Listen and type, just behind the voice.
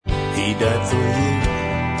He died for you.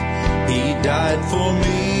 He died for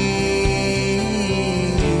me.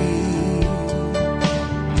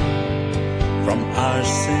 From our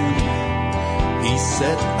sin, He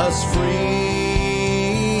set us free.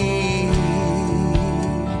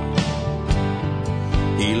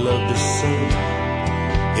 He loved us so,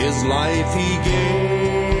 His life He gave.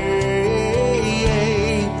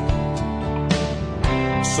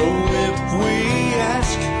 So if we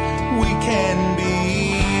ask, we can be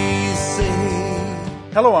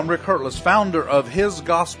saved. Hello, I'm Rick Hurtless, founder of His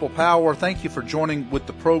Gospel Power. Thank you for joining with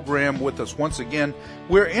the program with us once again.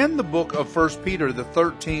 We're in the book of 1 Peter, the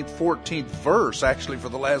 13th, 14th verse, actually for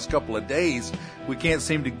the last couple of days. We can't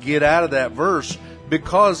seem to get out of that verse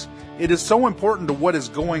because it is so important to what is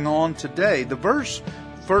going on today. The verse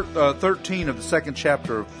 13 of the second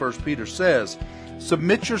chapter of 1 Peter says,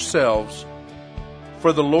 "Submit yourselves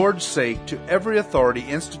for the Lord's sake to every authority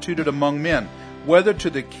instituted among men, whether to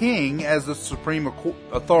the king as the supreme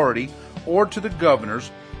authority or to the governors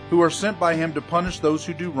who are sent by him to punish those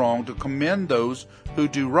who do wrong, to commend those who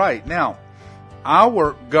do right." Now,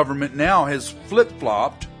 our government now has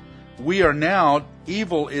flip-flopped. We are now,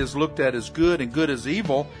 evil is looked at as good and good as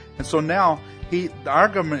evil. And so now our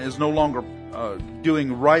government is no longer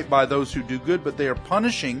doing right by those who do good, but they are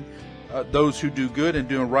punishing those who do good and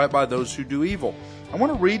doing right by those who do evil. I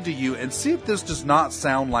want to read to you and see if this does not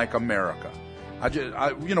sound like America.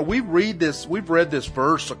 We've read this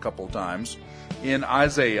verse a couple times in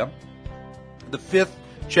Isaiah, the 5th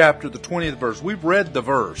chapter, the 20th verse. We've read the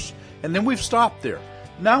verse, and then we've stopped there.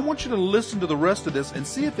 Now I want you to listen to the rest of this and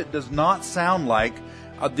see if it does not sound like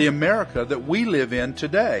the America that we live in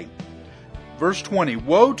today. Verse 20,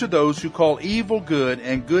 "Woe to those who call evil good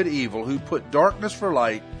and good evil, who put darkness for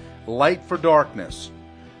light, light for darkness,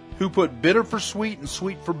 who put bitter for sweet and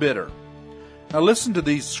sweet for bitter." Now listen to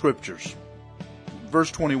these scriptures.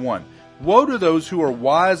 Verse 21, "Woe to those who are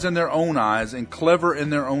wise in their own eyes and clever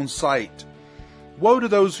in their own sight. Woe to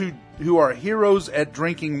those who are heroes at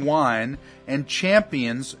drinking wine and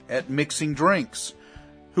champions at mixing drinks,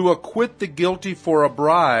 who acquit the guilty for a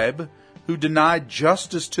bribe, who deny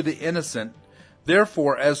justice to the innocent.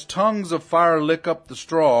 Therefore, as tongues of fire lick up the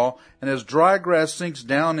straw, and as dry grass sinks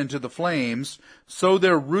down into the flames, so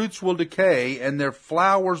their roots will decay, and their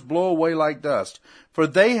flowers blow away like dust. For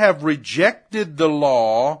they have rejected the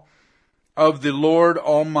law of the Lord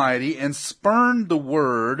Almighty, and spurned the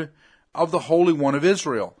word of the Holy One of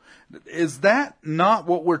Israel." Is that not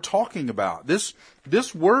what we're talking about? This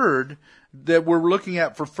word that we're looking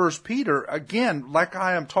at for 1 Peter, again, like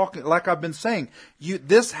I've been saying,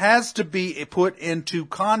 this has to be put into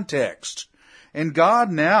context. And God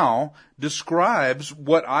now describes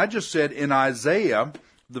what I just said in Isaiah,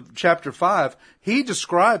 chapter 5.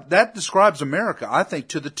 That describes America, I think,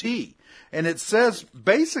 to the T. And it says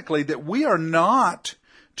basically that we are not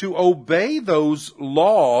to obey those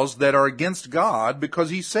laws that are against God, because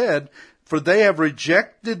He said, "For they have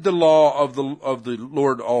rejected the law of the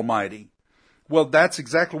Lord Almighty." Well, that's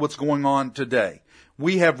exactly what's going on today.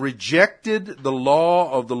 We have rejected the law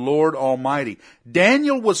of the Lord Almighty.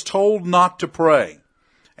 Daniel was told not to pray,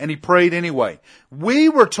 and he prayed anyway. We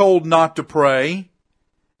were told not to pray,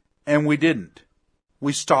 and we didn't.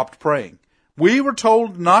 We stopped praying. We were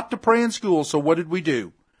told not to pray in school, so what did we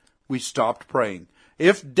do? We stopped praying.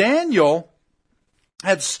 If Daniel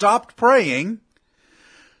had stopped praying,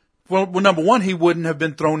 well, number one, he wouldn't have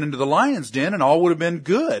been thrown into the lion's den, and all would have been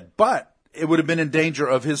good. But it would have been in danger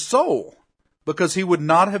of his soul, because he would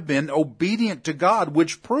not have been obedient to God,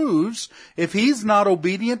 which proves, if he's not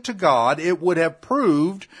obedient to God, it would have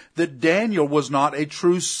proved that Daniel was not a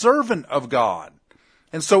true servant of God.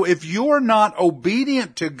 And so if you're not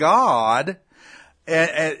obedient to God,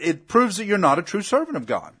 it proves that you're not a true servant of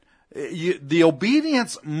God. The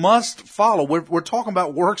obedience must follow. We're talking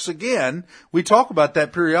about works again. We talk about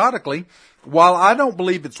that periodically. While I don't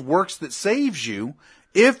believe it's works that saves you,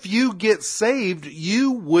 if you get saved,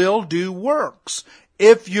 you will do works.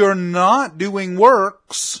 If you're not doing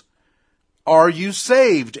works, are you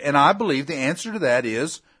saved? And I believe the answer to that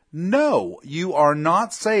is no. You are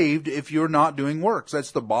not saved if you're not doing works.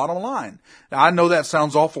 That's the bottom line. Now, I know that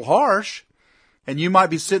sounds awful harsh, and you might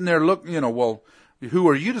be sitting there looking, well, who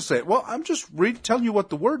are you to say it? Well, I'm just telling you what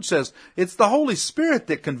the Word says. It's the Holy Spirit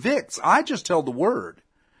that convicts. I just tell the Word.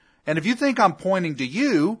 And if you think I'm pointing to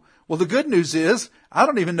you, well, the good news is I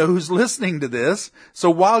don't even know who's listening to this. So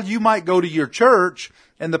while you might go to your church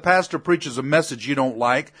and the pastor preaches a message you don't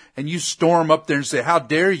like, and you storm up there and say, "How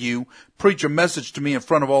dare you preach a message to me in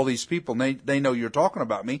front of all these people?" And they know you're talking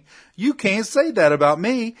about me. You can't say that about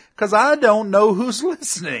me, because I don't know who's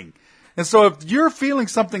listening. And so if you're feeling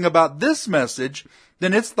something about this message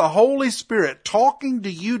then it's the Holy Spirit talking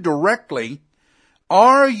to you directly.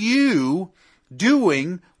 Are you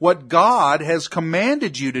doing what God has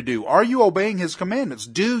commanded you to do? Are you obeying His commandments?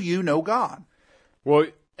 Do you know God? Well,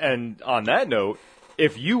 and on that note,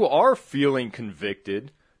 if you are feeling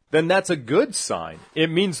convicted, then that's a good sign. It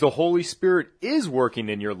means the Holy Spirit is working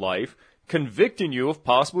in your life, convicting you of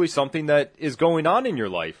possibly something that is going on in your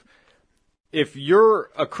life. If you're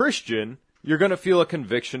a Christian, you're going to feel a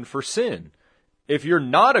conviction for sin. If you're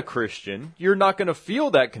not a Christian, you're not going to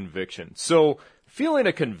feel that conviction. So feeling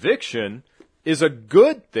a conviction is a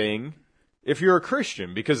good thing if you're a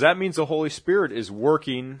Christian, because that means the Holy Spirit is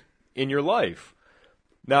working in your life.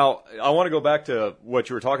 Now, I want to go back to what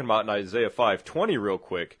you were talking about in Isaiah 5:20 real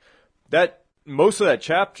quick. That most of that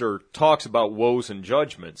chapter talks about woes and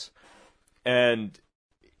judgments. And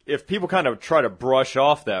if people kind of try to brush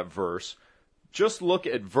off that verse, just look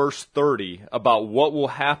at verse 30 about what will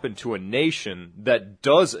happen to a nation that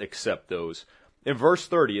does accept those. In verse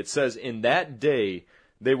 30, it says, "In that day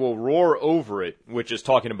they will roar over it," which is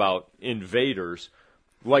talking about invaders,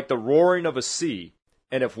 "like the roaring of a sea.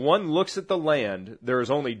 And if one looks at the land, there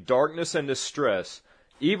is only darkness and distress.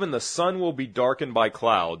 Even the sun will be darkened by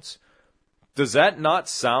clouds." Does that not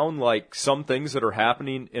sound like some things that are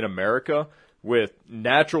happening in America with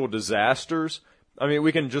natural disasters? I mean,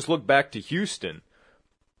 we can just look back to Houston.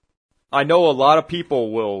 I know a lot of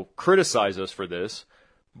people will criticize us for this,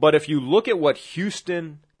 but if you look at what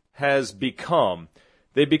Houston has become,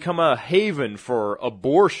 they become a haven for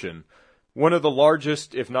abortion. One of the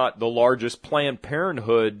largest, if not the largest, Planned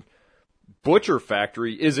Parenthood butcher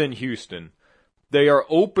factory is in Houston. They are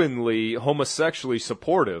openly homosexually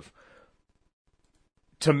supportive.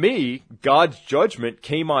 To me, God's judgment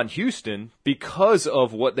came on Houston because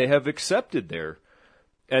of what they have accepted there.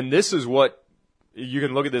 And this is what, you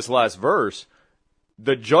can look at this last verse,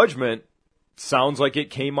 the judgment sounds like it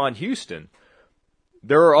came on Houston.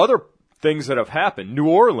 There are other things that have happened. New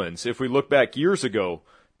Orleans, if we look back years ago,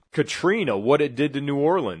 Katrina, what it did to New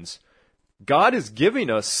Orleans. God is giving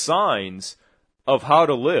us signs of how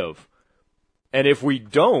to live. And if we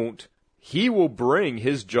don't, He will bring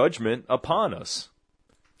His judgment upon us.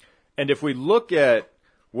 And if we look at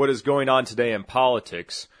what is going on today in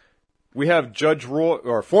politics, we have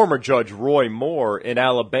former Judge Roy Moore in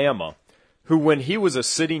Alabama, who, when he was a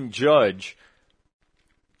sitting judge,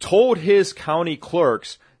 told his county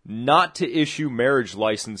clerks not to issue marriage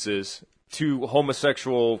licenses to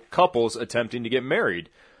homosexual couples attempting to get married.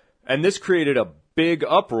 And this created a big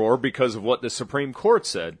uproar because of what the Supreme Court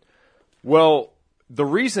said. Well, the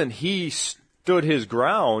reason he stood his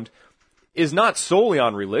ground is not solely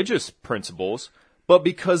on religious principles, but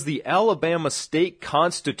because the Alabama state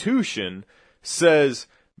constitution says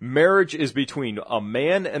marriage is between a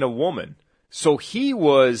man and a woman. So he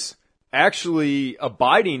was actually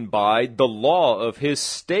abiding by the law of his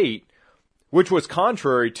state, which was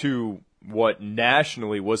contrary to what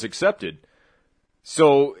nationally was accepted.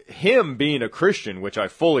 So him being a Christian, which I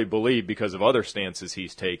fully believe because of other stances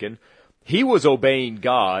he's taken, he was obeying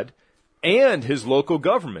God and his local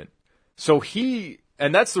government. So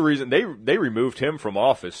and that's the reason they removed him from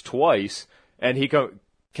office twice, and he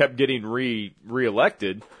kept getting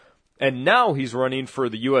reelected, and now he's running for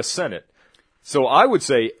the U.S. Senate. So I would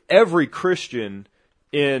say every Christian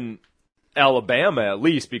in Alabama, at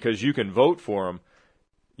least, because you can vote for him,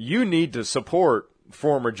 you need to support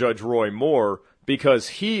former Judge Roy Moore because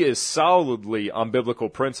he is solidly on biblical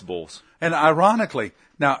principles. And ironically,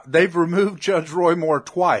 now they've removed Judge Roy Moore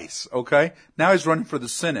twice, okay? Now he's running for the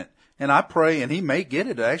Senate. And I pray, and he may get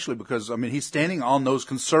it actually, because, I mean, he's standing on those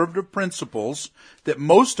conservative principles that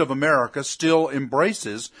most of America still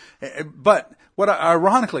embraces. But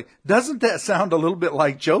ironically, doesn't that sound a little bit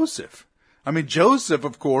like Joseph? I mean, Joseph,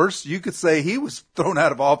 of course, you could say he was thrown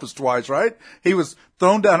out of office twice, right? He was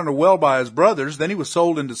thrown down in a well by his brothers. Then he was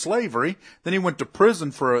sold into slavery. Then he went to prison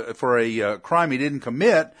for a crime he didn't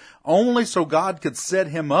commit, only so God could set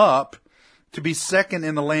him up to be second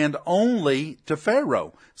in the land only to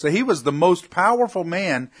Pharaoh. So he was the most powerful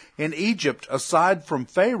man in Egypt aside from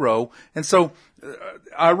Pharaoh. And so,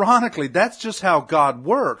 ironically, that's just how God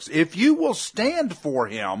works. If you will stand for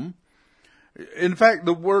Him, in fact,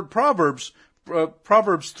 the word Proverbs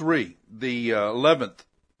 3, the 11th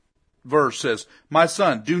verse says, "My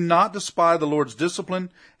son, do not despise the Lord's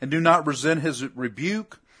discipline and do not resent His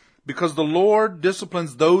rebuke, because the Lord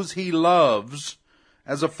disciplines those He loves.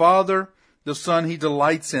 As a father, the son He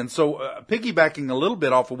delights in." So piggybacking a little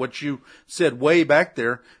bit off of what you said way back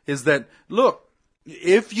there is that, look,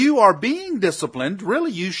 if you are being disciplined,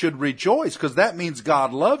 really you should rejoice, because that means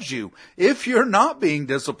God loves you. If you're not being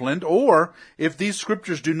disciplined, or if these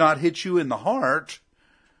scriptures do not hit you in the heart,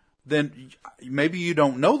 then maybe you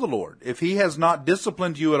don't know the Lord. If He has not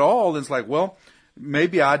disciplined you at all, then it's like, well,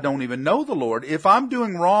 maybe I don't even know the Lord. If I'm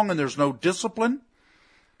doing wrong and there's no discipline,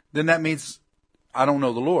 then that means I don't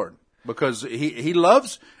know the Lord. Because He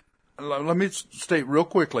loves, let me state real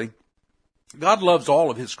quickly, God loves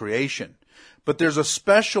all of His creation. But there's a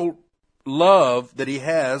special love that He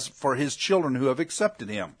has for His children who have accepted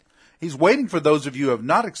Him. He's waiting for those of you who have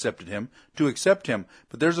not accepted Him to accept Him.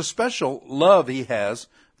 But there's a special love He has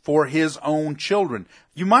for His own children.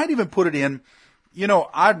 You might even put it in,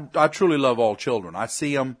 I truly love all children. I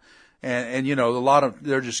see them and a lot of,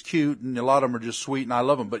 they're just cute and a lot of them are just sweet and I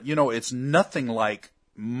love them. But it's nothing like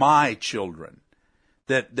my children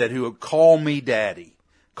that who call me daddy,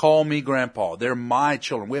 call me grandpa. They're my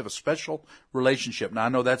children. We have a special relationship. Now I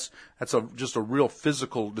know that's just a real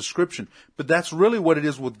physical description, but that's really what it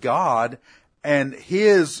is with God and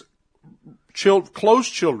His close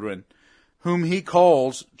children, whom He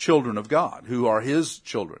calls children of God, who are His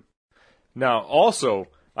children. Now, also,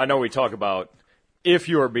 I know we talk about if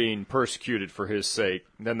you are being persecuted for His sake,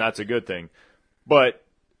 then that's a good thing. But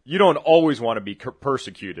you don't always want to be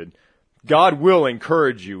persecuted. God will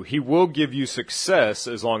encourage you. He will give you success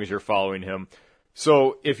as long as you're following Him.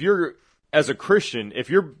 So if you're, as a Christian, if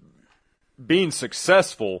you're being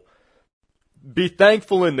successful, be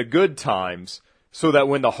thankful in the good times, so that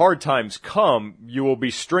when the hard times come, you will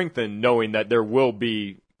be strengthened knowing that there will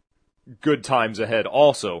be good times ahead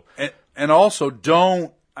also. And also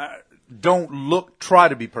don't try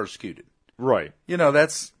to be persecuted. Right.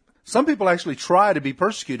 Some people actually try to be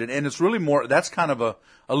persecuted, and it's really more, that's kind of a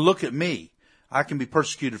look at me. I can be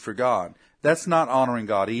persecuted for God. That's not honoring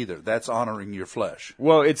God either. That's honoring your flesh.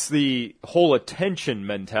 Well, it's the whole attention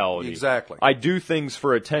mentality. Exactly. I do things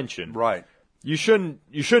for attention. Right. You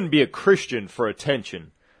shouldn't be a Christian for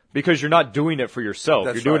attention, because you're not doing it for yourself.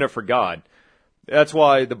 You're doing it for God. That's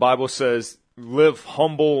why the Bible says, live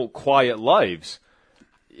humble, quiet lives.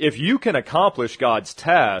 If you can accomplish God's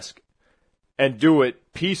task and do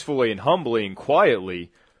it peacefully and humbly and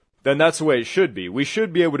quietly, then that's the way it should be. We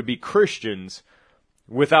should be able to be Christians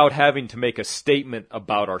without having to make a statement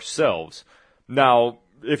about ourselves. Now,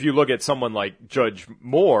 if you look at someone like Judge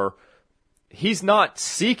Moore, he's not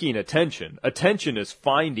seeking attention. Attention is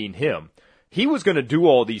finding him. He was going to do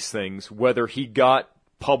all these things whether he got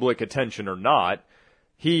public attention or not.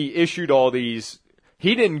 He issued all these.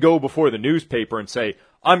 He didn't go before the newspaper and say,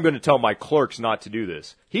 I'm going to tell my clerks not to do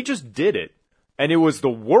this. He just did it. And it was the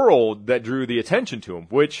world that drew the attention to him,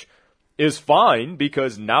 which is fine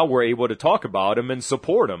because now we're able to talk about him and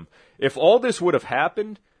support him. If all this would have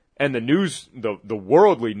happened and the news, the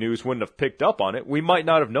worldly news wouldn't have picked up on it, we might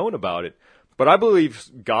not have known about it. But I believe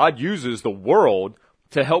God uses the world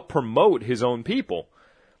to help promote His own people.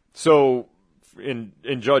 So in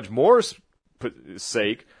Judge Moore's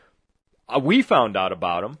sake, we found out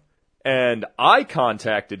about him, and I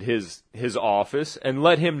contacted his office and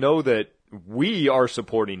let him know that we are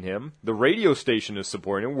supporting him. The radio station is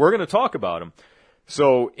supporting him. We're going to talk about him.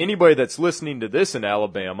 So anybody that's listening to this in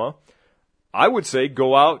Alabama, I would say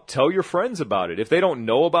go out, tell your friends about it. If they don't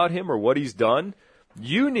know about him or what he's done,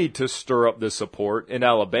 you need to stir up the support in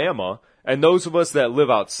Alabama. And those of us that live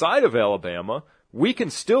outside of Alabama, we can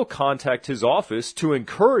still contact his office to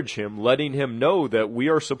encourage him, letting him know that we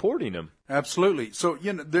are supporting him. Absolutely. So,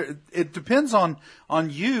 it depends on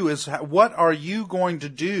you what are you going to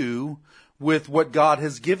do with what God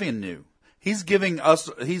has given you. He's given us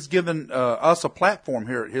a platform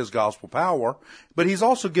here at His Gospel Power, but He's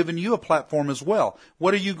also given you a platform as well.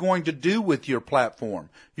 What are you going to do with your platform?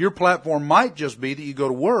 Your platform might just be that you go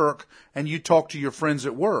to work and you talk to your friends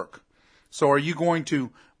at work. So are you going to,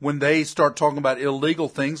 when they start talking about illegal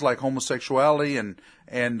things like homosexuality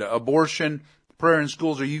and abortion, prayer in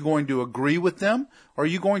schools, are you going to agree with them? Or are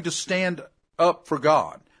you going to stand up for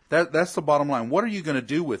God? That's the bottom line. What are you going to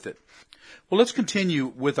do with it? Well, let's continue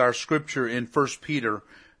with our scripture in 1 Peter,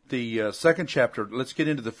 the second chapter. Let's get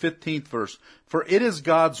into the 15th verse. For it is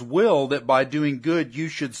God's will that by doing good you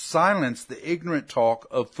should silence the ignorant talk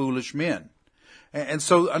of foolish men. And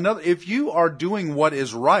so if you are doing what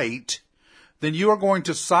is right, then you are going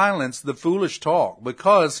to silence the foolish talk,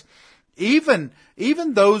 because even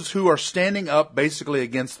those who are standing up basically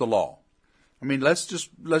against the law. I mean, let's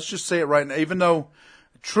just say it right now. Even though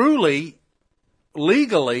truly,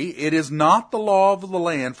 legally, it is not the law of the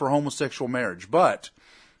land for homosexual marriage, but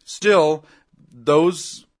still,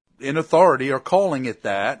 those in authority are calling it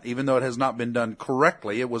that, even though it has not been done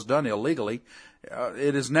correctly. It was done illegally.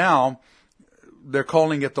 It is now, they're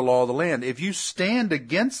calling it the law of the land. If you stand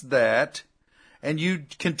against that and you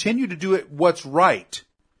continue to do it what's right.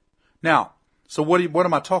 Now, so what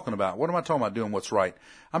am I talking about? What am I talking about doing what's right?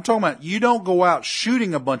 I'm talking about you don't go out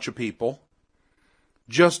shooting a bunch of people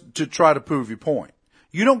just to try to prove your point.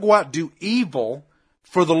 You don't go out and do evil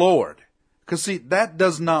for the Lord. Because see,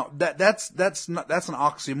 that's an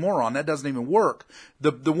oxymoron. That doesn't even work.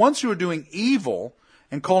 The ones who are doing evil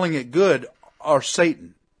and calling it good are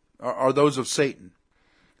Satan, are those of Satan.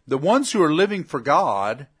 The ones who are living for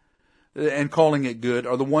God and calling it good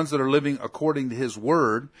are the ones that are living according to His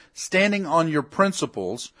Word, standing on your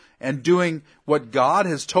principles and doing what God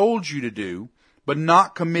has told you to do, but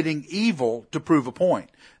not committing evil to prove a point.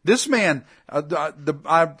 This man,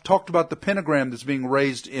 I talked about the pentagram that's being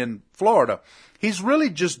raised in Florida. He's really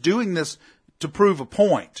just doing this to prove a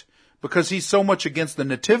point because he's so much against the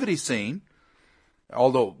nativity scene.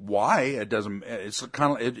 Although, why? It's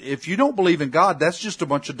kind of, if you don't believe in God, that's just a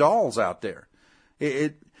bunch of dolls out there.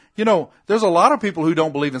 There's a lot of people who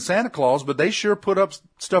don't believe in Santa Claus, but they sure put up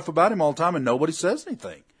stuff about him all the time and nobody says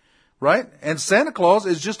anything. Right? And Santa Claus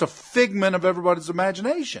is just a figment of everybody's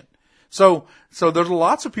imagination. So there's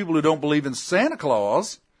lots of people who don't believe in Santa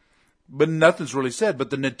Claus, but nothing's really said. But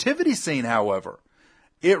the nativity scene, however,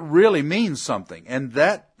 it really means something.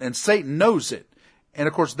 And Satan knows it. And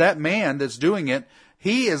of course, that man that's doing it,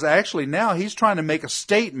 he is actually now, he's trying to make a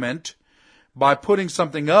statement by putting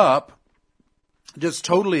something up just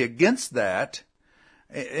totally against that.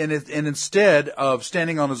 And instead of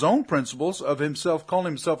standing on his own principles of himself, calling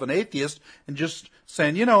himself an atheist and just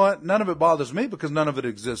saying, you know what, none of it bothers me because none of it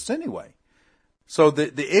exists anyway. So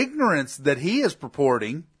the ignorance that he is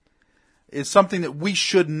purporting is something that we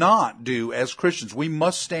should not do as Christians. We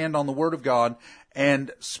must stand on the Word of God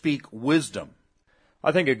and speak wisdom.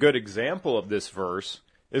 I think a good example of this verse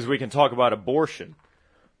is we can talk about abortion.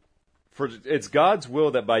 For it's God's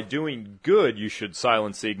will that by doing good you should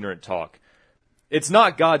silence ignorant talk. It's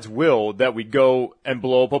not God's will that we go and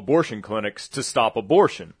blow up abortion clinics to stop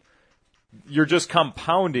abortion. You're just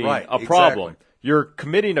compounding a problem. Exactly. You're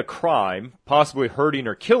committing a crime, possibly hurting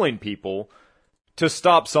or killing people, to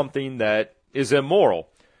stop something that is immoral.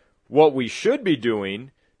 What we should be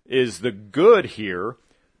doing is the good here.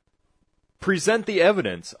 Present the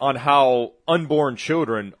evidence on how unborn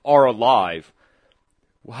children are alive,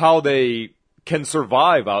 how they can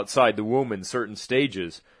survive outside the womb in certain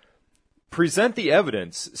stages. Present the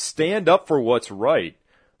evidence. Stand up for what's right.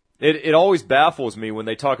 It always baffles me when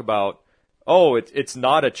they talk about, it's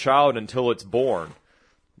not a child until it's born.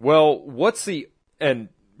 Well, and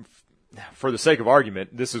for the sake of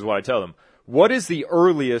argument, this is what I tell them. What is the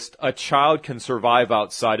earliest a child can survive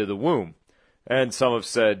outside of the womb? And some have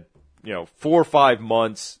said, 4 or 5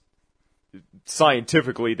 months,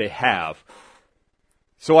 scientifically they have.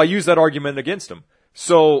 So I use that argument against them.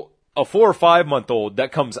 So a 4 or 5 month old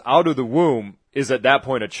that comes out of the womb is at that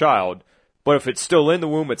point a child, but if it's still in the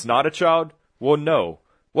womb, it's not a child? Well, no.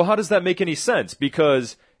 Well, how does that make any sense?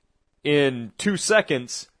 Because in 2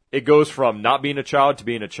 seconds, it goes from not being a child to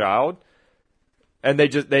being a child, and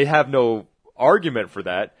they have no argument for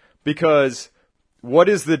that, because what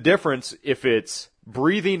is the difference if it's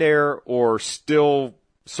breathing air or still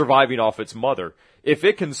surviving off its mother? If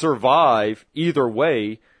it can survive either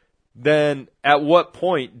way, then at what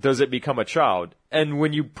point does it become a child? And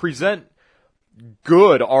when you present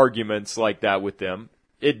good arguments like that with them,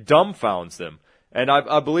 it dumbfounds them. And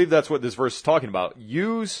I believe that's what this verse is talking about.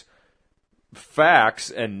 Use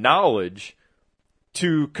facts and knowledge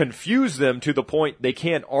to confuse them to the point they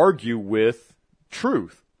can't argue with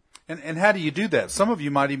truth. And how do you do that? Some of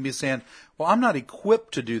you might even be saying, well, I'm not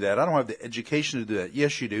equipped to do that. I don't have the education to do that.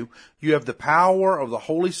 Yes, you do. You have the power of the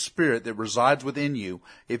Holy Spirit that resides within you.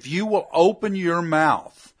 If you will open your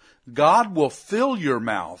mouth, God will fill your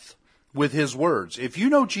mouth with His words. If you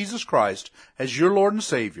know Jesus Christ as your Lord and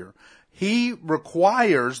Savior, He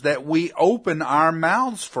requires that we open our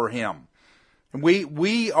mouths for Him.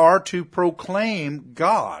 We are to proclaim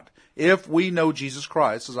God if we know Jesus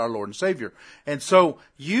Christ as our Lord and Savior. And so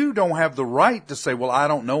you don't have the right to say, well, I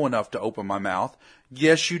don't know enough to open my mouth.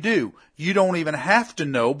 Yes, you do. You don't even have to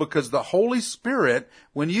know, because the Holy Spirit,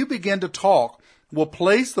 when you begin to talk, will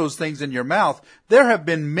place those things in your mouth. There have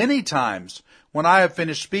been many times when I have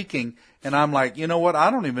finished speaking and I'm like, you know what? I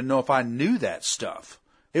don't even know if I knew that stuff.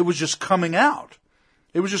 It was just coming out.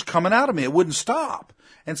 It was just coming out of me. It wouldn't stop.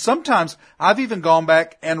 And sometimes I've even gone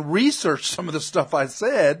back and researched some of the stuff I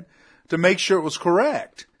said to make sure it was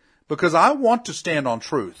correct, because I want to stand on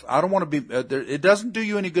truth. I don't want to be, it doesn't do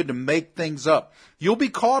you any good to make things up. You'll be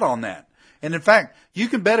caught on that. And in fact, you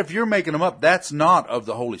can bet if you're making them up, that's not of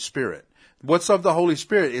the Holy Spirit. What's of the Holy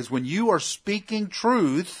Spirit is when you are speaking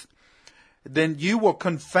truth, then you will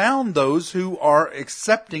confound those who are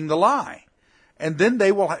accepting the lie. And then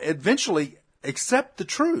they will eventually accept the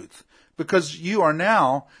truth. because you are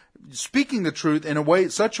now speaking the truth in a way,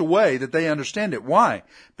 such a way that they understand it. Why?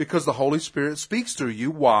 Because the Holy Spirit speaks through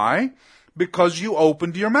you. Why? Because you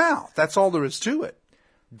opened your mouth. That's all there is to it.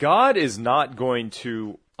 God is not going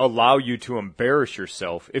to allow you to embarrass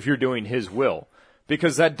yourself if you're doing His will,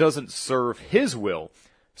 because that doesn't serve His will.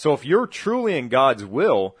 So if you're truly in God's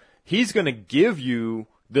will, He's going to give you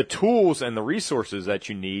the tools and the resources that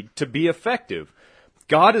you need to be effective.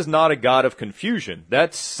 God is not a God of confusion.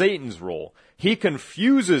 That's Satan's role. He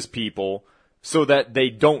confuses people so that they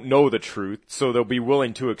don't know the truth, so they'll be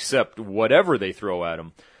willing to accept whatever they throw at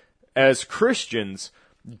them. As Christians,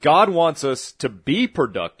 God wants us to be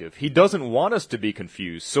productive. He doesn't want us to be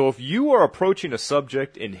confused. So if you are approaching a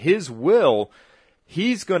subject in His will,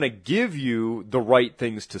 He's going to give you the right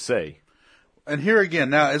things to say. And here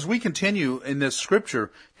again, now as we continue in this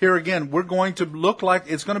scripture, here again, we're going to look like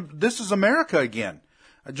this is America again.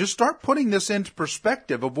 Just start putting this into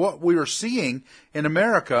perspective of what we are seeing in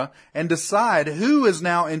America and decide who is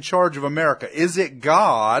now in charge of America. Is it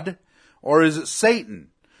God or is it Satan?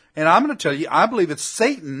 And I'm going to tell you, I believe it's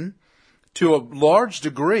Satan to a large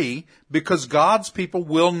degree because God's people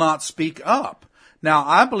will not speak up. Now,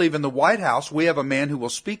 I believe in the White House we have a man who will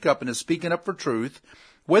speak up and is speaking up for truth,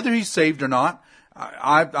 whether he's saved or not.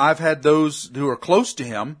 I've had those who are close to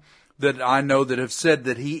him that I know that have said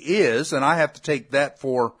that he is, and I have to take that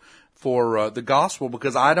for the gospel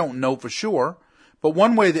because I don't know for sure. But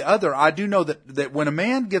one way or the other, I do know that when a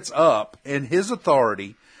man gets up in his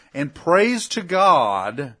authority and prays to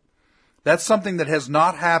God, that's something that has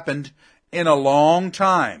not happened in a long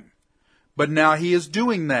time. But now he is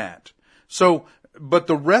doing that. So, but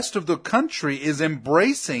the rest of the country is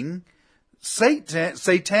embracing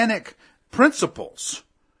satanic principles.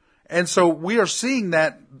 And so we are seeing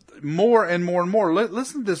that more and more and more.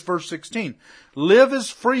 Listen to this, verse 16. Live as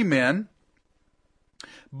free men,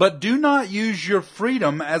 but do not use your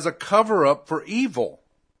freedom as a cover-up for evil.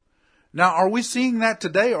 Now, are we seeing that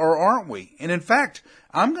today or aren't we? And in fact,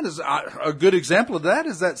 a good example of that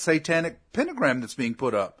is that satanic pentagram that's being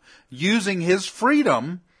put up, using his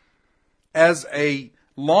freedom as a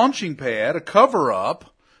launching pad, a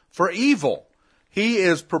cover-up for evil. He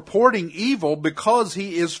is purporting evil because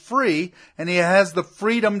he is free and he has the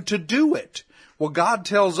freedom to do it. Well, God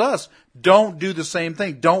tells us, don't do the same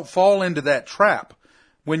thing. Don't fall into that trap.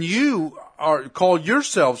 When you call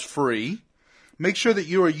yourselves free, make sure that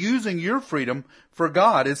you are using your freedom for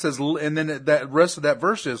God. It says, and then that rest of that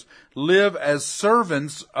verse is, live as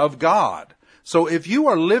servants of God. So if you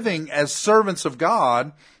are living as servants of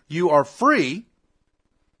God, you are free.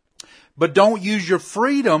 But don't use your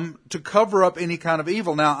freedom to cover up any kind of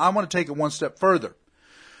evil. Now, I want to take it one step further.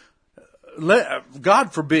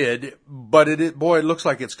 God forbid, but it looks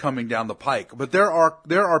like it's coming down the pike. But there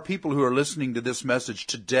are people who are listening to this message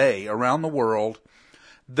today around the world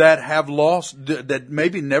that have lost, that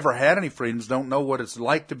maybe never had any freedoms, don't know what it's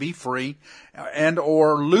like to be free, and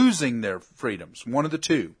or losing their freedoms. One of the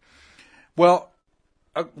two. Well,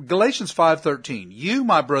 Galatians 5:13. You,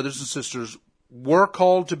 my brothers and sisters, were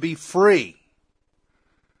called to be free.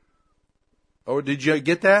 Oh, did you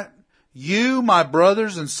get that? You, my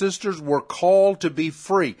brothers and sisters, were called to be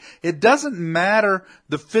free. It doesn't matter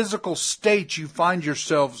the physical state you find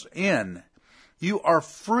yourselves in. You are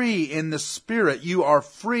free in the Spirit. You are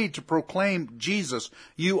free to proclaim Jesus.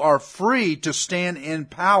 You are free to stand in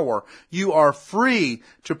power. You are free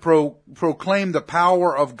to proclaim the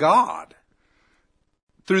power of God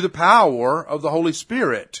through the power of the Holy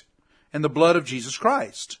Spirit and the blood of Jesus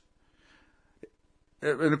Christ.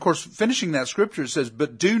 And of course, finishing that scripture, it says,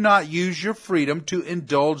 but do not use your freedom to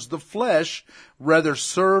indulge the flesh, rather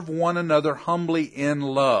serve one another humbly in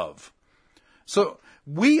love. So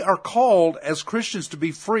we are called as Christians to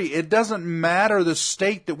be free. It doesn't matter the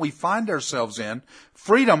state that we find ourselves in.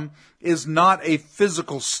 Freedom is not a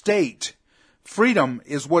physical state. Freedom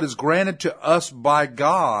is what is granted to us by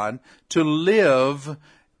God to live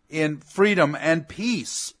in freedom and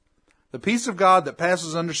peace. The peace of God that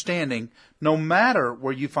passes understanding, no matter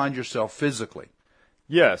where you find yourself physically.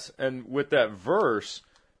 Yes, and with that verse,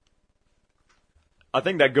 I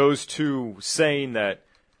think that goes to saying that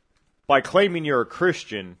by claiming you're a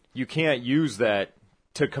Christian, you can't use that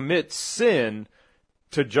to commit sin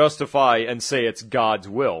to justify and say it's God's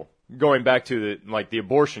will. Going back to the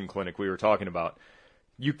abortion clinic we were talking about.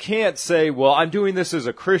 You can't say, well, I'm doing this as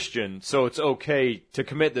a Christian, so it's okay to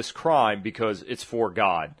commit this crime because it's for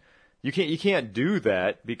God. You can't do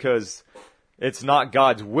that because it's not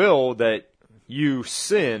God's will that you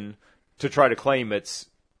sin to try to claim it's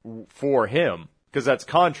for Him, because that's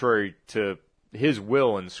contrary to His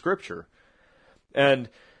will in Scripture. And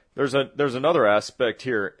There's another aspect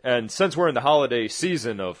here, and since we're in the holiday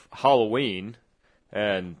season of Halloween,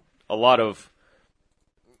 and a lot of,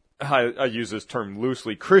 I use this term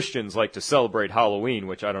loosely, Christians like to celebrate Halloween,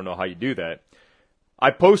 which I don't know how you do that.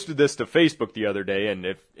 I posted this to Facebook the other day, and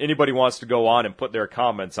if anybody wants to go on and put their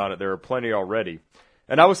comments on it, there are plenty already.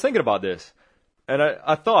 And I was thinking about this, and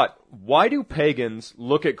I thought, why do pagans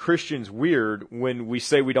look at Christians weird when we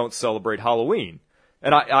say we don't celebrate Halloween?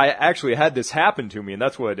 And I actually had this happen to me, and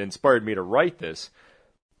that's what inspired me to write this.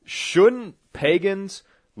 Shouldn't pagans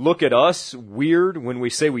look at us weird when we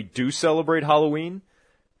say we do celebrate Halloween?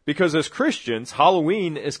 Because as Christians,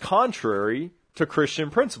 Halloween is contrary to Christian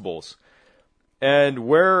principles. And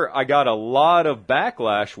where I got a lot of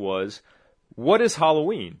backlash was, what is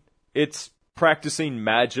Halloween? It's practicing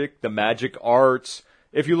magic, the magic arts.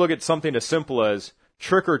 If you look at something as simple as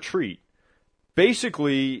trick or treat,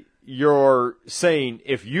 basically you're saying,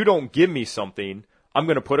 if you don't give me something, I'm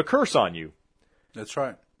going to put a curse on you. That's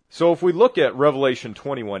right. So if we look at Revelation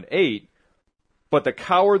 21:8, but the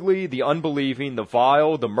cowardly, the unbelieving, the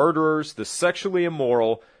vile, the murderers, the sexually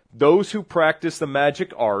immoral, those who practice the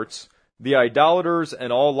magic arts, the idolaters,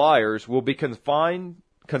 and all liars will be consigned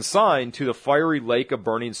to the fiery lake of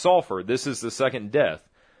burning sulfur. This is the second death.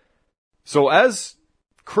 So as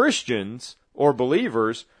Christians or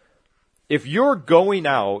believers, if you're going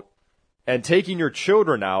out and taking your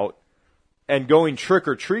children out and going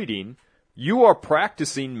trick-or-treating, you are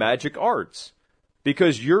practicing magic arts.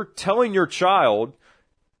 Because you're telling your child,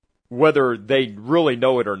 whether they really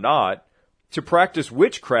know it or not, to practice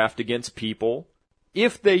witchcraft against people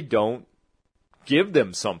if they don't give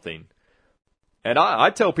them something. And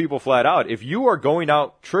I tell people flat out, if you are going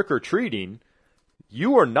out trick-or-treating,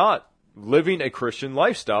 you are not living a Christian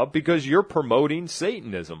lifestyle because you're promoting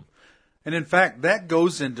Satanism. And in fact, that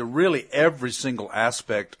goes into really every single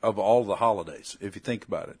aspect of all the holidays, if you think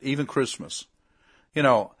about it, even Christmas. You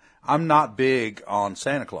know, I'm not big on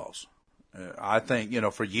Santa Claus. I think,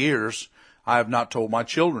 for years, I have not told my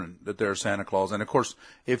children that they're Santa Claus. And of course,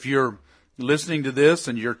 if you're listening to this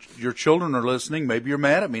and your children are listening, maybe you're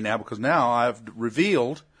mad at me now because now I've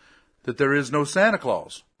revealed that there is no Santa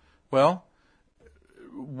Claus. Well,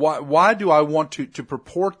 why do I want to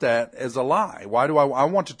purport that as a lie? Why do I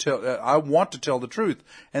want to tell? I want to tell the truth.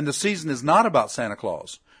 And the season is not about Santa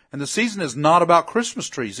Claus, and the season is not about Christmas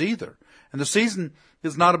trees either, and the season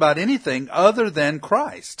is not about anything other than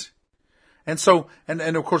Christ. And so, and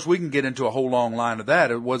of course, we can get into a whole long line of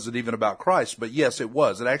that. It wasn't even about Christ, but yes, it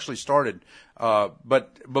was. It actually started.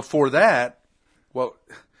 But before that, well,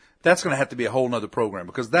 that's going to have to be a whole nother program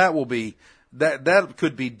because that will be. That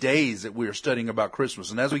could be days that we are studying about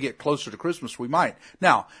Christmas. And as we get closer to Christmas, we might.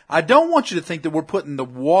 Now, I don't want you to think that we're pouring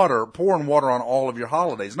water on all of your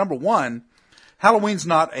holidays. Number one, Halloween's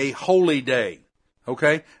not a holy day.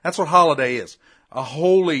 Okay? That's what holiday is. A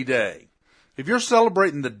holy day. If you're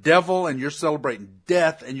celebrating the devil and you're celebrating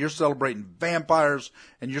death and you're celebrating vampires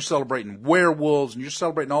and you're celebrating werewolves and you're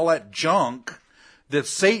celebrating all that junk that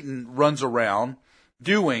Satan runs around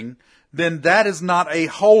doing, then that is not a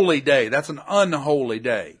holy day. That's an unholy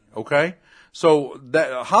day. Okay? So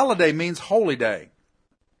that holiday means holy day.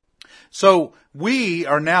 So we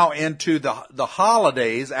are now into the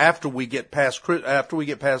holidays after we get past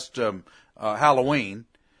Halloween.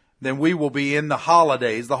 Then we will be in the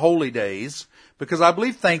holidays, the holy days, because I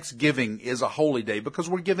believe Thanksgiving is a holy day because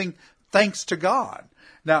we're giving thanks to God.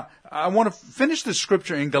 Now, I want to finish this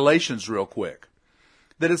scripture in Galatians real quick.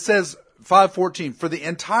 That it says, 5:14, for the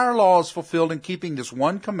entire law is fulfilled in keeping this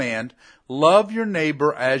one command, love your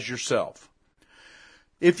neighbor as yourself.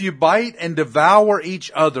 If you bite and devour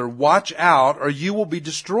each other, watch out, or you will be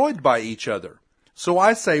destroyed by each other. So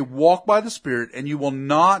I say, walk by the Spirit, and you will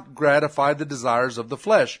not gratify the desires of the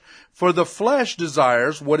flesh. For the flesh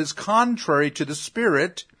desires what is contrary to the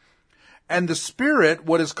Spirit, and the Spirit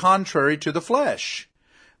what is contrary to the flesh.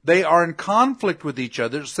 They are in conflict with each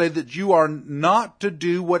other, so that you are not to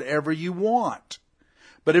do whatever you want.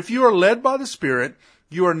 But if you are led by the Spirit,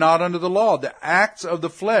 you are not under the law. The acts of the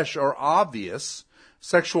flesh are obvious: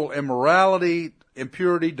 sexual immorality,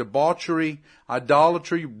 impurity, debauchery,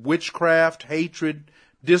 idolatry, witchcraft, hatred,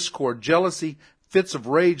 discord, jealousy, fits of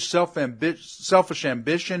rage, selfish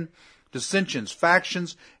ambition, dissensions,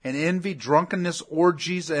 factions, and envy, drunkenness,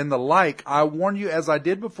 orgies, and the like. I warn you, as I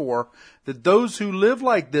did before, that those who live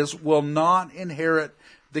like this will not inherit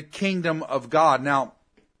the kingdom of God. Now,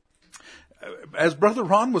 as Brother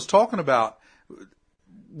Ron was talking about,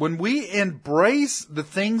 when we embrace the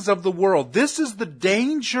things of the world, this is the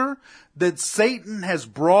danger that Satan has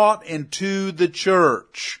brought into the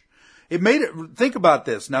church. Think about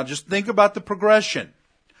this. Now, just think about the progression.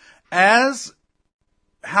 As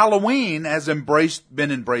Halloween has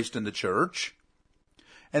been embraced in the church.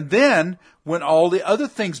 And then when all the other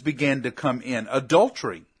things began to come in,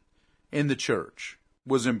 adultery in the church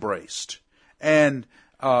was embraced. And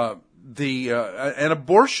and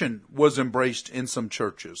abortion was embraced in some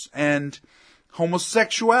churches. And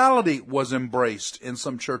homosexuality was embraced in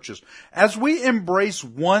some churches. As we embrace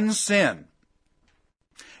one sin,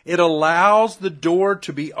 it allows the door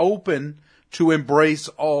to be open to embrace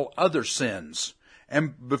all other sins.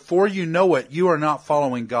 And before you know it, you are not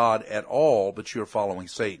following God at all, but you are following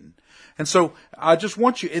Satan. And so I just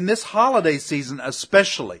want you, in this holiday season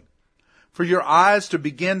especially, for your eyes to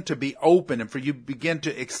begin to be open and for you to begin to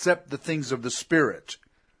accept the things of the Spirit.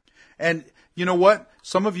 And you know what?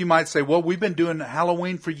 Some of you might say, well, we've been doing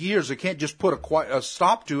Halloween for years. I can't just put a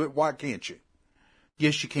stop to it. Why can't you?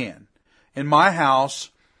 Yes, you can. In my house,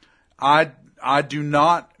 I do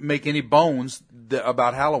not make any bones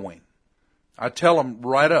about Halloween. I tell them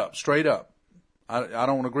right up, straight up. I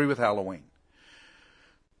don't agree with Halloween.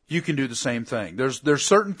 You can do the same thing. There's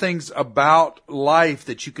certain things about life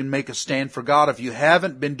that you can make a stand for God. If you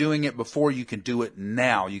haven't been doing it before, you can do it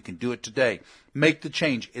now. You can do it today. Make the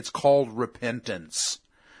change. It's called repentance.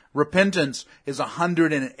 Repentance is a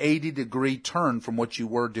 180-degree turn from what you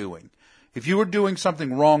were doing. If you were doing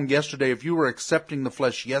something wrong yesterday, if you were accepting the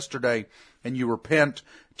flesh yesterday and you repent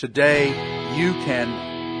today, you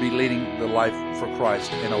can be leading the life for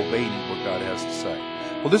Christ and obeying what God has to say.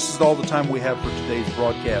 Well, this is all the time we have for today's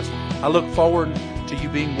broadcast. I look forward to you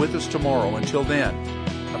being with us tomorrow. Until then,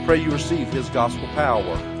 I pray you receive His gospel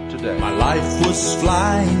power today. My life was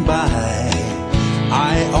flying by.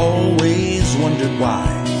 I always wondered why.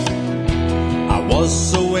 I was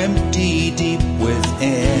so empty deep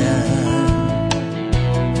within.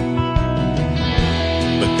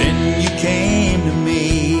 But then you came to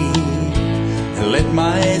me and let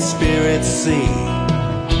my spirit see.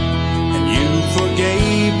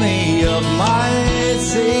 Forgave me of my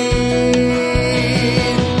sin.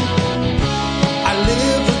 I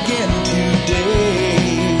live again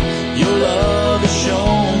today. Your love has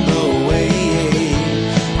shown the way.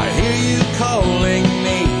 I hear you calling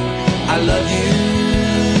me. I love you.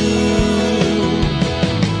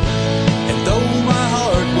 And though my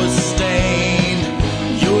heart was stained,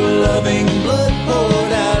 your loving blood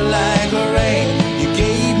poured out like rain. You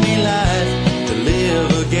gave me life to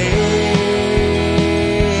live again.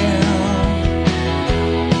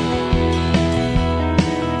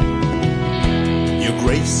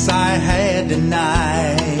 Grace I had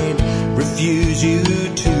denied, refused you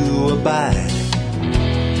to abide.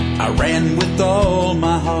 I ran with all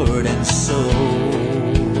my heart and soul.